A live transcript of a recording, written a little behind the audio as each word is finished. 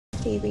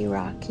Baby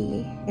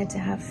Rocky had to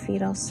have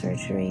fetal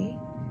surgery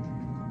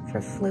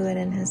for fluid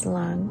in his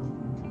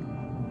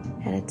lung,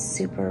 and it's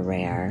super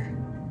rare.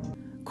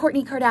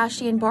 Kourtney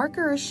Kardashian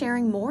Barker is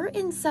sharing more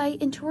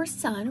insight into her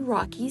son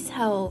Rocky's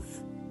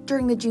health.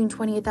 During the June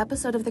 20th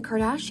episode of The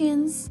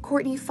Kardashians,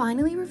 Kourtney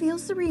finally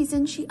reveals the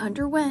reason she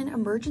underwent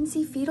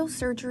emergency fetal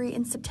surgery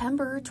in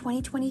September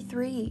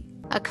 2023.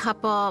 A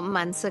couple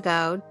months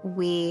ago,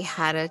 we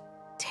had a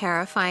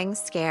terrifying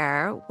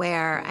scare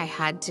where I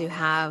had to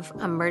have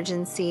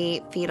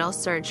emergency fetal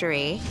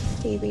surgery.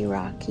 Baby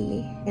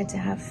Rocky had to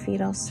have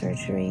fetal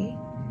surgery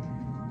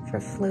for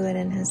fluid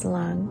in his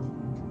lung,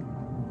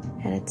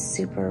 and it's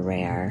super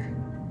rare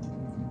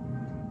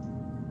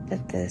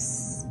that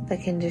the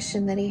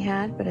condition that he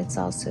had, but it's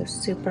also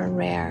super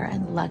rare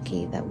and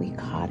lucky that we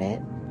caught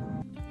it.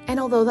 And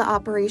although the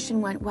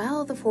operation went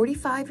well, the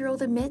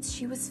 45-year-old admits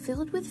she was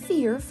filled with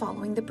fear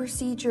following the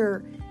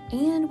procedure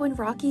and when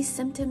Rocky's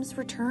symptoms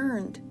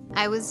returned.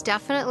 I was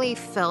definitely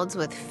filled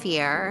with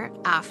fear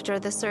after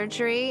the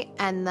surgery,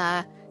 and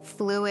the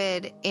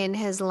fluid in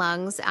his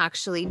lungs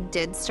actually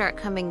did start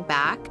coming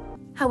back.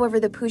 However,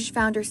 the Poosh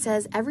founder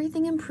says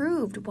everything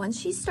improved once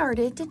she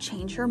started to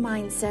change her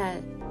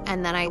mindset.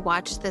 And then I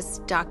watched this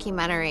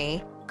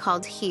documentary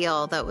called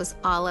Heal that was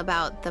all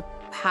about the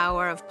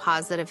power of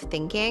positive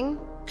thinking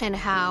and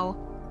how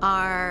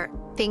our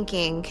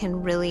thinking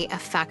can really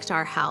affect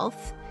our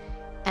health.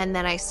 And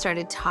then I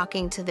started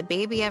talking to the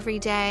baby every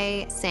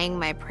day, saying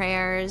my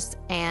prayers.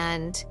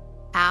 And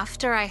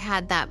after I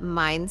had that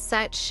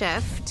mindset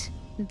shift,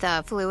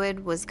 the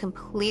fluid was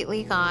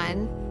completely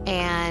gone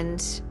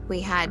and we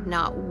had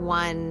not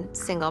one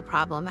single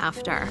problem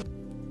after.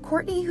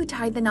 Kourtney, who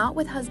tied the knot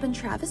with husband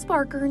Travis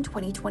Barker in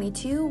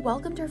 2022,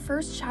 welcomed her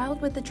first child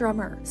with the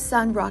drummer,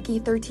 son Rocky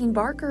 13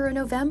 Barker, in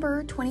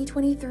November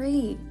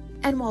 2023.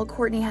 And while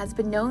Kourtney has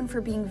been known for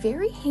being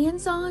very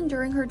hands-on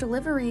during her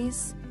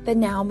deliveries, the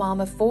now mom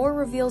of 4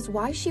 reveals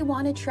why she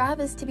wanted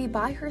Travis to be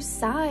by her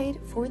side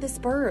for this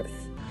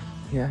birth.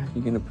 Yeah,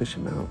 you're gonna push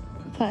him out.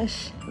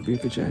 Push. Of your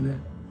vagina?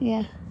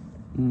 Yeah.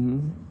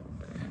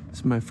 This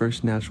is my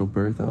first natural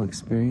birth I'll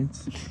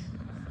experience.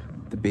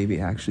 The baby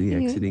actually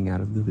exiting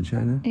out of the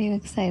vagina. Are you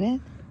excited?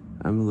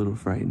 I'm a little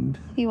frightened.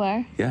 You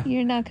are? Yeah.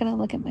 You're not gonna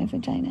look at my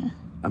vagina.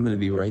 I'm gonna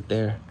be right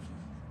there.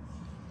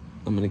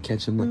 I'm gonna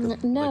catch him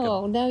like a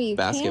No, you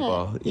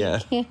basketball. Can't. Yeah.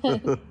 You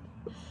can't.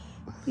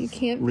 You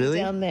can't Really?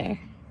 be down there.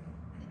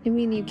 I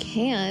mean, you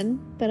can,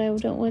 but I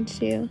don't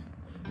want you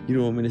You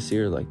don't want me to see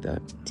her like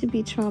that. to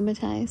be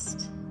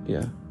traumatized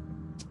Yeah.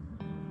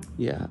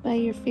 Yeah. by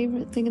your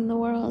favorite thing in the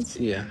world.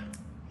 Yeah.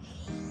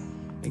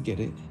 I get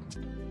it.